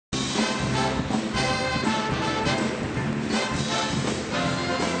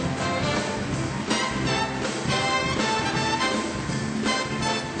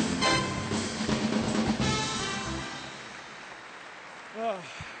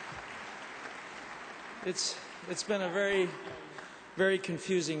It's been a very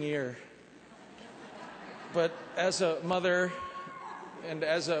confusing year. But as a mother and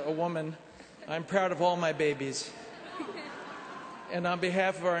as a woman, I'm proud of all my babies. And on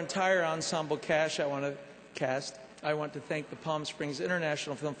behalf of our entire ensemble cast, I want to thank the Palm Springs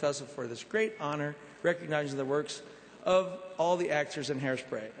International Film Festival for this great honor, recognizing the works of all the actors in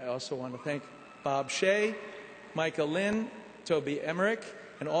Hairspray. I also want to thank Bob Shea, Micah Lynn, Toby Emmerich,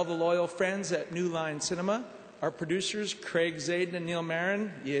 and all the loyal friends at New Line Cinema, our producers, Craig Zaden and Neil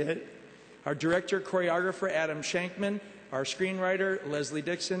Marin, our director, choreographer, Adam Shankman, our screenwriter, Leslie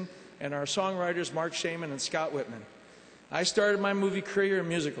Dixon, and our songwriters, Mark Shaman and Scott Whitman. I started my movie career in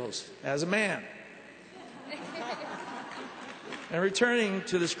musicals as a man. And returning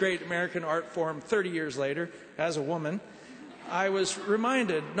to this great American art form 30 years later, as a woman, I was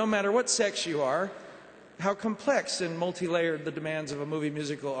reminded, no matter what sex you are, how complex and multi-layered the demands of a movie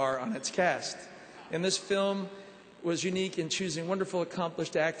musical are on its cast. And this film was unique in choosing wonderful,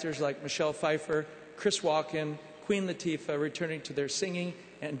 accomplished actors like Michelle Pfeiffer, Chris Walken, Queen Latifah, returning to their singing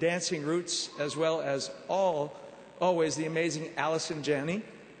and dancing roots, as well as always the amazing Allison Janney.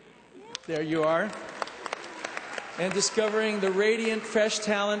 There you are. And discovering the radiant, fresh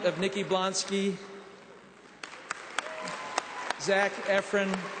talent of Nikki Blonsky, Zac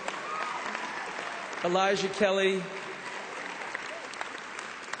Efron, Elijah Kelly,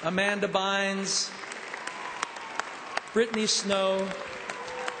 Amanda Bynes, Brittany Snow,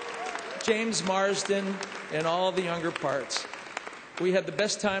 James Marsden, and all the younger parts. We had the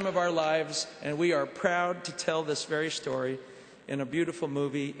best time of our lives, and we are proud to tell this very story in a beautiful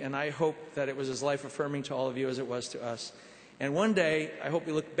movie, and I hope that it was as life-affirming to all of you as it was to us. And one day, I hope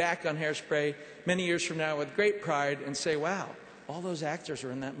we look back on Hairspray many years from now with great pride and say, wow, all those actors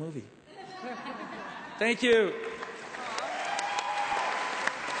were in that movie. Thank you.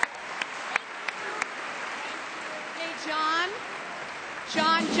 Hey, John,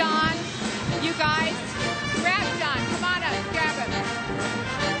 you guys, grab John. Come on up, grab him.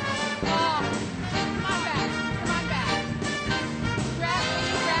 Oh, come on back.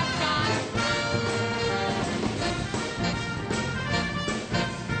 Grab John.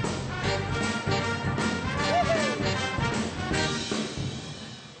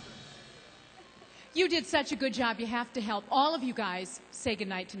 You did such a good job. You have to help all of you guys say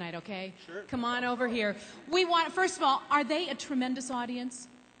goodnight tonight, okay? Sure. Come on over here. We want, first of all, are they a tremendous audience?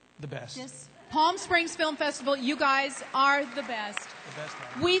 The best. Yes. Palm Springs Film Festival, you guys are the best. The best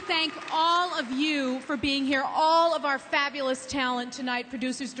time. We thank all of you for being here, all of our fabulous talent tonight,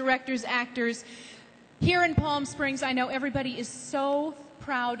 producers, directors, actors. Here in Palm Springs, I know everybody is so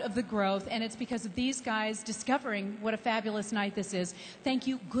proud of the growth, and it's because of these guys discovering what a fabulous night this is. Thank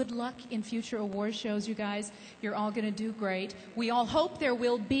you. Good luck in future award shows, you guys. You're all going to do great. We all hope there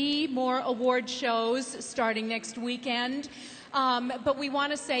will be more award shows starting next weekend. But we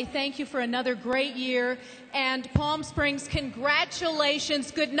want to say thank you for another great year. And Palm Springs, congratulations.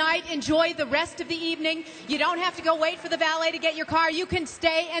 Good night. Enjoy the rest of the evening. You don't have to go wait for the valet to get your car. You can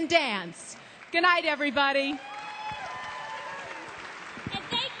stay and dance. Good night, everybody.